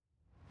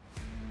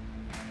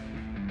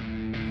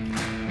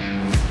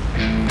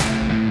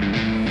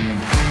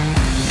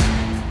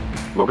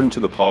Welcome to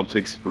the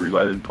Politics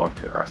Related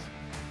Podcast.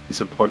 It's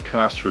a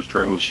podcast for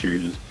Australian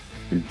shooters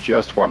who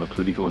just want the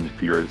political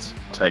interference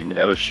taken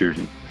out of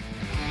shooting.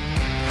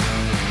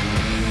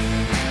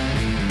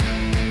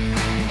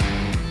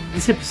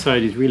 This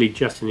episode is really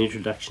just an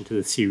introduction to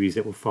the series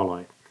that will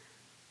follow.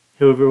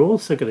 However, we're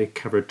also going to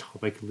cover a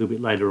topic a little bit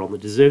later on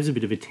that deserves a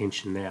bit of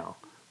attention now.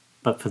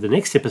 But for the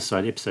next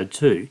episode, episode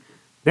 2,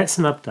 that's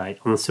an update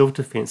on the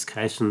self-defence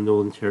case from the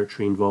Northern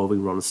Territory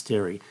involving Ron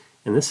Sterry,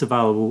 and that's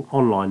available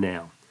online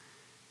now.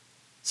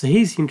 So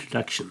here's the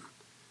introduction.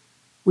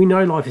 We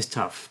know life is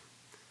tough.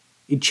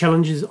 It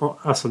challenges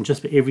us on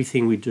just about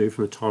everything we do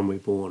from the time we're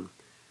born.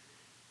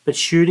 But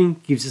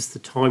shooting gives us the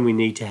time we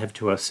need to have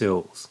to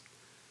ourselves.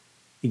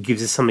 It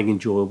gives us something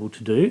enjoyable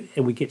to do,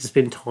 and we get to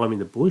spend time in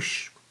the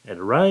bush, at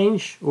a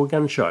range, or a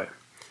gun show.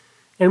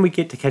 And we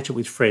get to catch up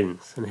with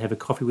friends and have a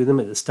coffee with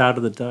them at the start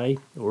of the day,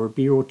 or a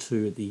beer or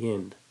two at the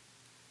end.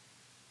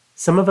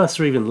 Some of us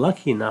are even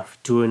lucky enough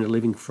to earn a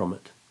living from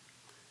it.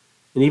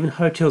 And even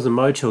hotels and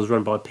motels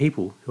run by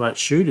people who aren't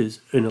shooters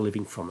earn a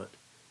living from it.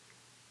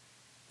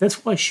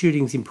 That's why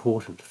shooting is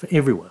important for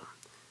everyone.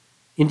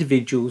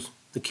 Individuals,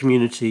 the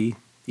community,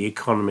 the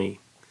economy,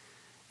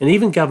 and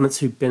even governments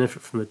who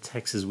benefit from the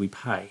taxes we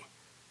pay.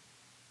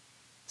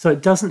 So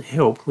it doesn't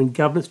help when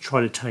governments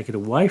try to take it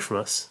away from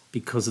us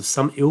because of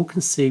some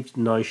ill-conceived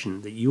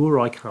notion that you or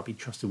I can't be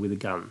trusted with a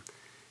gun.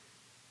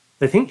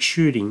 They think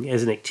shooting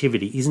as an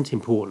activity isn't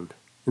important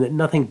and that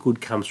nothing good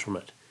comes from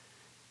it.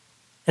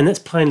 And that's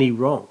plainly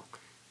wrong.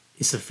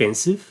 It's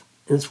offensive,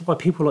 and it's why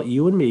people like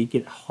you and me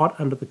get hot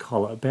under the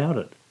collar about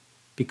it,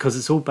 because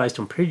it's all based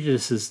on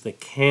prejudices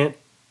that can't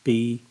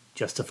be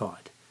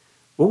justified.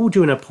 What we'll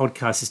do in our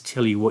podcast is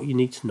tell you what you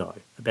need to know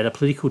about our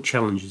political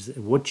challenges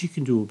and what you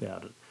can do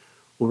about it,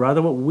 or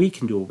rather what we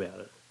can do about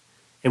it.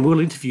 And we'll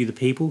interview the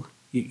people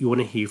you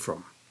want to hear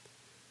from.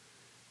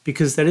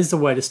 Because that is the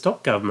way to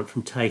stop government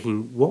from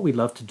taking what we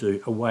love to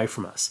do away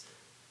from us.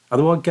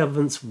 Otherwise,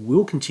 governments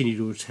will continue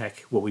to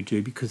attack what we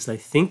do because they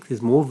think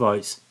there's more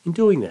votes in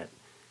doing that,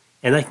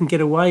 and they can get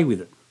away with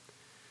it.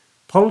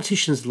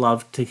 Politicians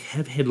love to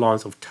have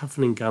headlines of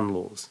toughening gun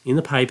laws in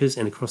the papers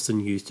and across the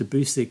news to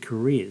boost their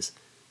careers,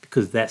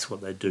 because that's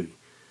what they do.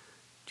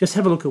 Just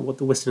have a look at what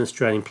the Western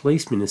Australian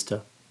Police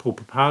Minister, Paul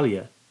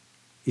Papalia,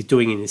 is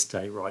doing in his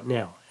state right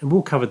now, and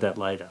we'll cover that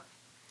later.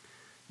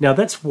 Now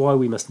that's why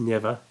we must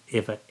never,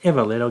 ever,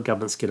 ever let our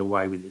governments get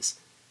away with this,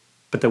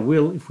 but they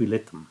will if we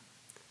let them.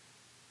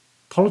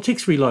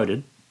 Politics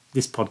Reloaded,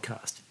 this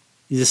podcast,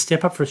 is a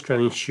step up for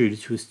Australian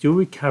shooters who are still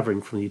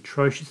recovering from the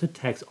atrocious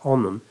attacks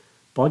on them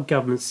by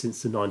governments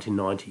since the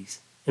 1990s,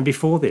 and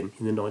before then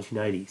in the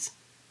 1980s.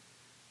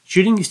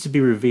 Shooting used to be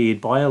revered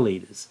by our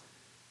leaders,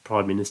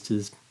 prime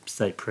ministers,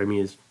 state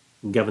premiers,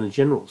 and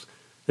governor-generals.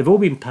 They've all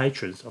been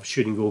patrons of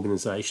shooting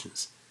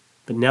organisations,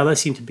 but now they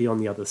seem to be on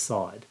the other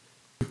side.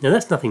 Now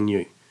that's nothing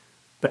new,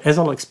 but as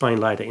I'll explain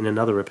later in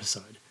another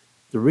episode,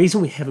 the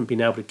reason we haven't been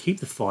able to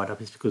keep the fight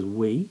up is because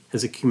we,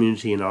 as a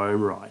community in our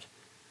own right,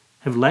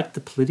 have lacked the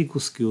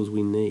political skills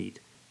we need.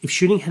 If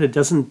shooting had a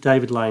dozen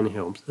David Lane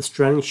helms,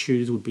 Australian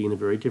shooters would be in a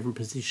very different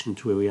position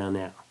to where we are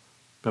now,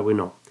 but we're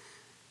not.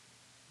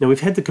 Now we've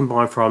had the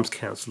Combined Firearms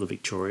Council of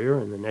Victoria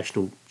and the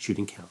National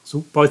Shooting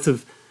Council, both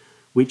of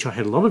which I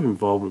had a lot of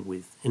involvement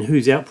with, and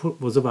whose output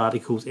was of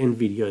articles and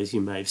videos you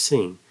may have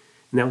seen.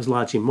 And that was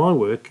largely my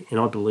work, and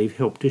I believe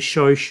helped to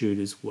show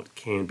shooters what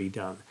can be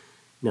done.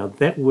 Now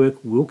that work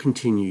will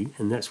continue,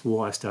 and that's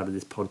why I started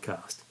this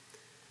podcast.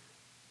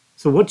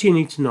 So what do you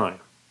need to know?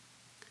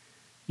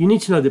 You need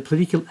to know that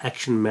political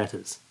action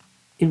matters.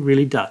 It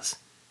really does.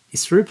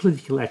 It's through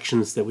political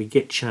actions that we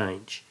get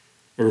change,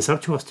 and it's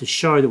up to us to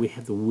show that we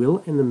have the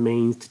will and the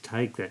means to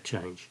take that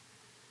change.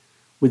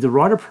 With the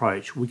right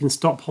approach, we can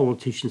stop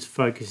politicians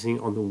focusing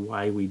on the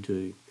way we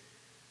do.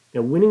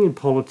 Now, winning in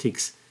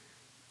politics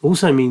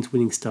also means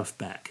winning stuff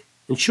back.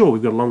 And sure,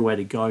 we've got a long way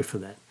to go for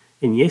that.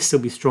 And yes,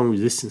 there'll be strong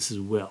resistance as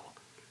well.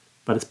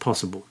 But it's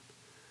possible.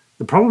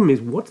 The problem is,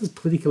 what does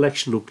political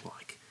action look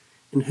like?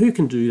 And who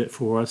can do that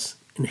for us?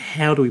 And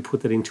how do we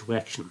put that into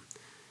action?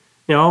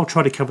 Now, I'll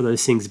try to cover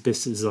those things as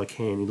best as I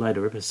can in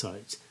later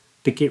episodes.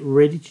 But get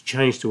ready to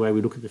change the way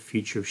we look at the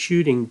future of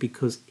shooting,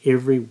 because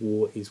every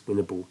war is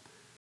winnable.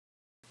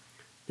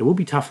 It will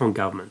be tough on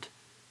government,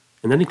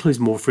 and that includes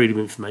more freedom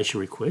of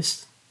information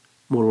requests,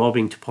 more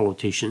lobbying to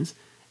politicians,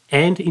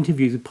 and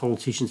interviews with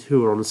politicians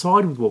who are on the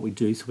side with what we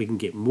do so we can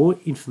get more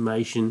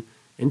information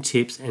and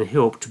tips and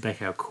help to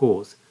back our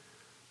cause.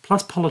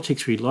 Plus,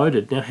 Politics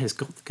Reloaded now has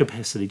got the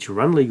capacity to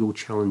run legal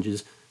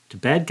challenges to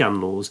bad gun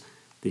laws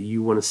that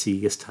you want to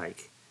see us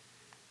take.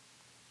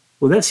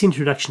 Well, that's the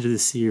introduction to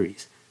this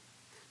series.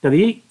 Now,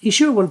 the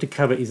issue I wanted to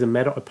cover is a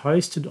matter I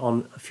posted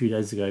on a few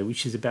days ago,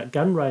 which is about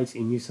gun raids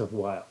in New South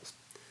Wales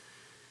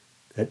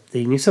that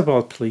the New South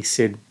Wales Police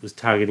said was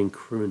targeting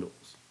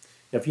criminals.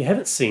 Now, if you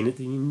haven't seen it,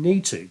 then you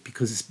need to,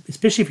 because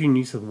especially if you're in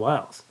New South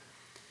Wales,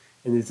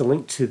 and there's a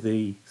link to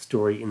the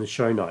story in the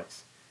show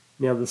notes.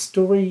 Now, the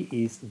story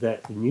is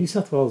that the New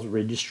South Wales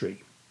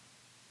Registry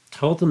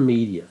told the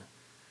media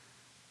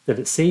that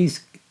it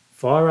seized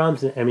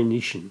firearms and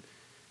ammunition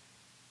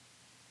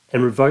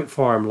and revoke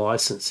firearm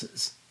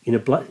licences in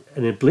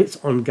a blitz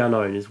on gun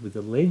owners with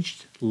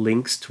alleged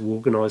links to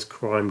organised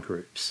crime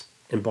groups.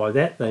 And by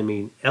that they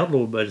mean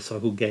outlaw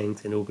motorcycle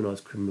gangs and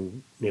organised criminal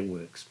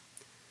networks.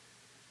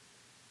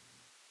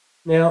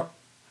 Now,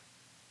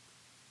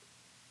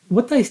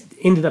 what they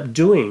ended up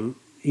doing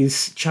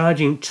is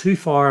charging 2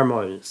 firearm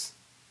owners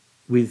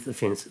with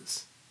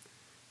offences.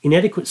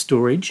 Inadequate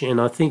storage,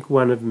 and I think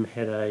one of them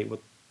had what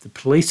the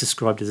police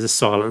described as a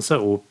silencer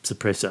or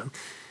suppressor.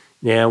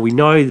 Now, we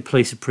know the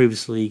police have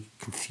previously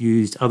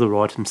confused other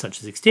items such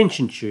as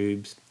extension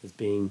tubes as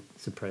being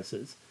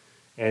suppressors,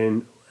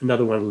 and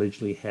another one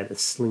allegedly had a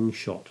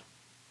slingshot.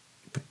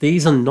 But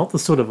these are not the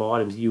sort of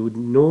items you would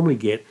normally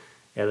get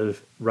out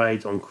of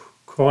raids on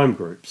crime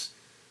groups.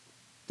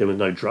 There were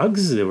no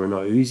drugs, there were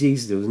no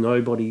Uzis, there was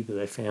nobody that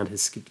they found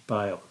has skipped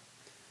bail.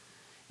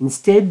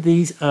 Instead,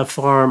 these are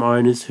firearm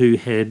owners who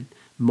had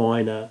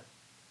minor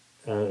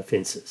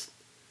offences.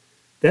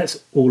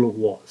 That's all it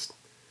was.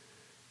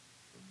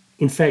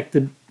 In fact,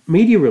 the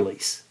media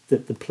release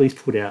that the police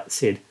put out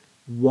said,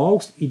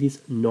 whilst it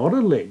is not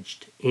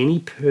alleged any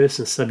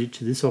person subject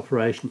to this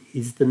operation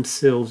is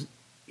themselves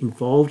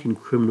involved in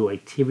criminal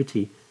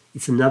activity,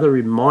 it's another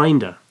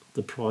reminder of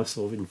the price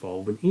of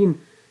involvement in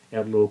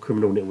outlaw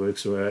criminal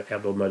networks or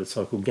outlaw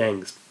motorcycle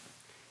gangs.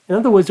 In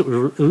other words,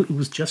 it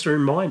was just a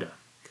reminder.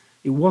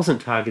 It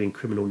wasn't targeting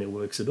criminal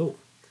networks at all.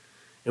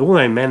 And all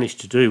they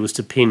managed to do was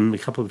to pin a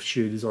couple of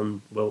shooters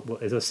on, well,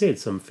 as I said,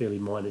 some fairly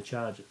minor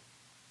charges.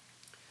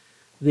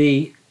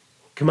 The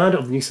commander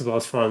of the New South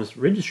Wales Firearms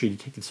Registry,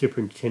 Detective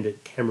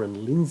Superintendent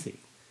Cameron Lindsay,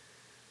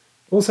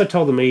 also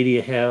told the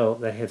media how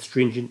they have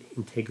stringent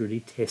integrity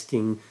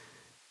testing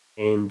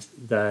and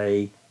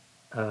they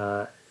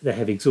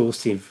have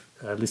exhaustive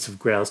lists of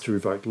grounds to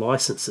revoke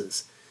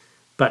licences.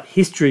 But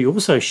history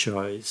also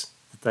shows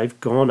that they've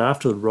gone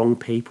after the wrong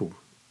people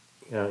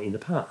in the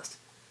past.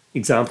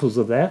 Examples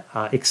of that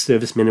are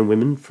ex-servicemen and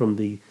women from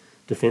the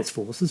Defence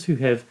Forces who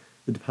have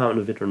the Department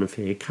of Veteran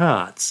Affairs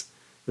cards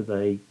that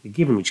they are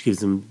given, which gives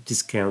them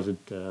discounted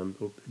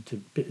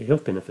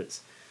health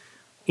benefits.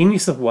 In New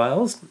South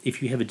Wales,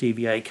 if you have a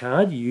DVA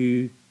card,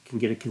 you can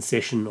get a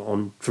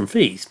concession from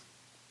fees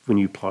when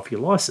you apply for your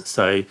licence.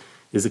 So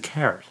there's a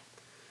carrot.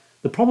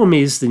 The problem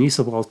is the New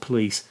South Wales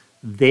Police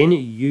then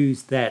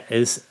use that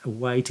as a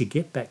way to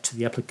get back to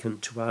the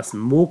applicant to ask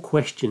them more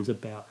questions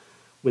about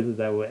whether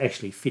they were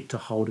actually fit to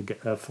hold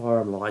a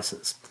firearm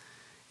licence.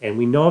 And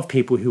we know of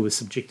people who were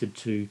subjected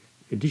to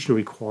additional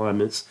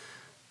requirements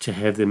to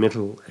have their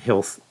mental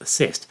health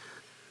assessed.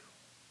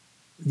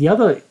 The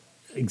other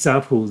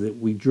example that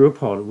we drew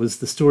upon was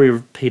the story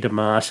of Peter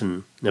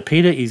Martin. Now,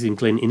 Peter is in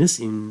Glen Innes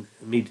in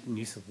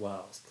mid-New South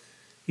Wales.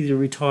 He's a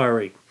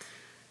retiree.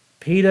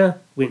 Peter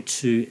went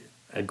to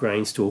a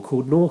grain store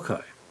called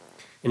Norco,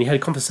 and he had a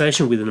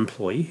conversation with an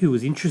employee who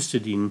was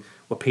interested in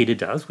what Peter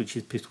does, which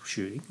is pistol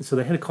shooting. And so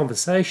they had a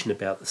conversation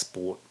about the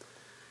sport.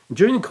 And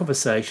during the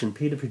conversation,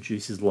 Peter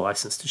produced his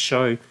licence to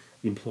show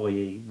the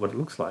employee what it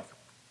looks like.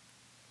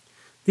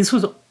 This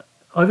was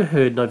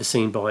overheard and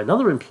overseen by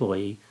another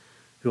employee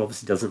who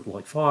obviously doesn't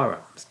like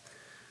firearms.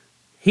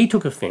 He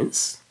took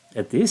offence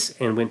at this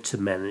and went to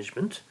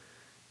management,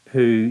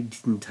 who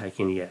didn't take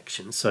any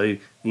action. So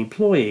the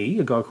employee,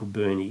 a guy called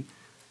Bernie,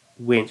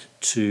 went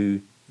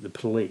to the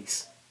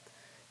police.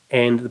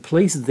 And the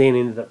police then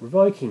ended up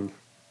revoking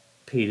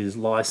Peter's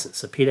licence.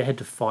 So Peter had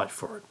to fight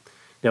for it.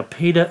 Now,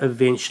 Peter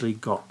eventually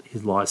got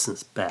his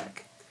licence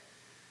back.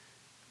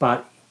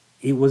 But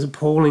it was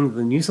appalling that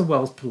the New South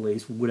Wales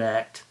Police would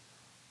act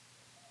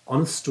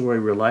on a story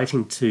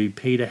relating to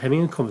Peter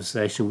having a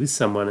conversation with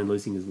someone and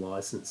losing his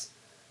licence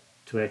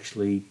to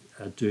actually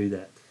do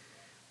that.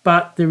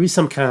 But there is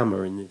some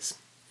karma in this.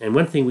 And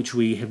one thing which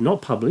we have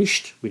not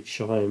published, which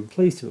I am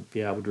pleased to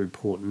be able to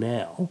report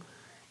now,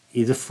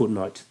 is a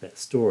footnote to that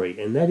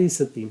story. And that is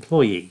that the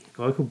employee, a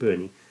guy called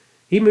Bernie,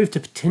 he moved to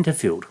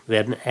Tenterfield,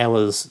 about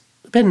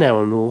an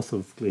hour north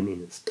of Glen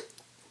Innes,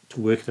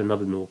 to work at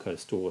another Norco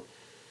store.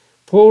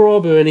 Poor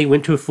old Bernie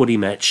went to a footy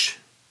match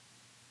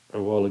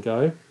a while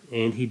ago,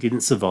 and he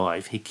didn't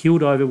survive. He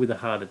keeled over with a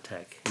heart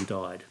attack and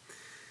died.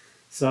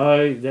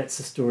 So that's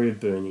the story of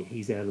Bernie.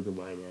 He's out of the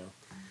way now.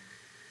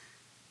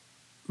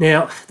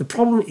 Now, the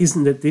problem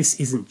isn't that this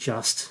isn't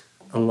just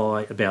a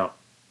lie about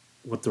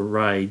what the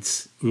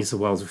raids in New South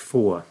Wales are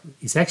for.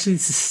 It's actually the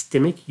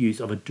systemic use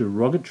of a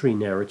derogatory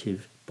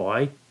narrative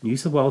by New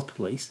South Wales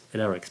Police at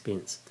our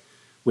expense,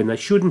 when they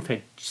should in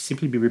fact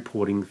simply be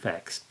reporting the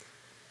facts.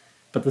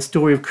 But the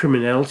story of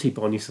criminality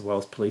by New South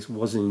Wales Police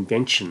was an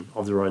invention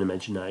of their own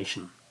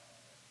imagination.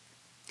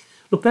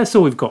 Look, that's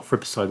all we've got for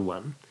episode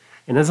 1.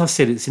 And as I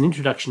said, it's an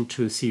introduction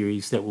to a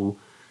series that will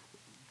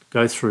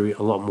go through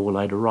a lot more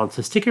later on.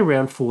 So stick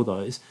around for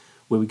those,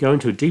 where we go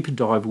into a deeper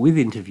dive with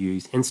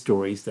interviews and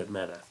stories that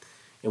matter.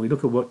 And we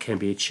look at what can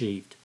be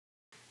achieved.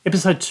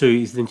 Episode 2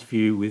 is an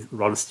interview with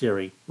Ron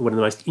Sterry, one of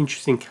the most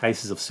interesting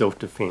cases of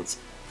self-defence,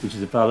 which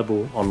is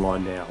available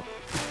online now.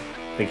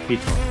 Thank you for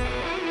your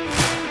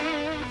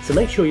time. So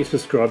make sure you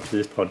subscribe to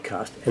this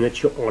podcast and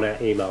that you're on our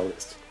email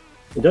list.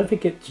 And don't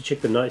forget to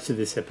check the notes of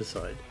this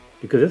episode.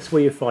 because that's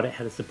where you'll find out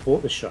how to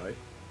support the show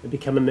and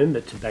become a member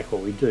to back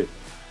what we do.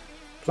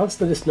 Plus,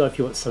 let us know if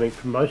you want something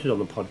promoted on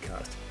the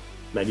podcast.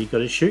 Maybe you've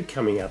got a shoot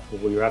coming up,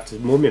 or you're after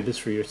more members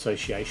for your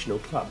association or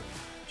club.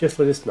 Just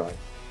let us know.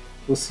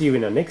 We'll see you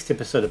in our next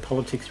episode of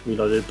Politics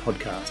Reloaded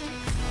podcast.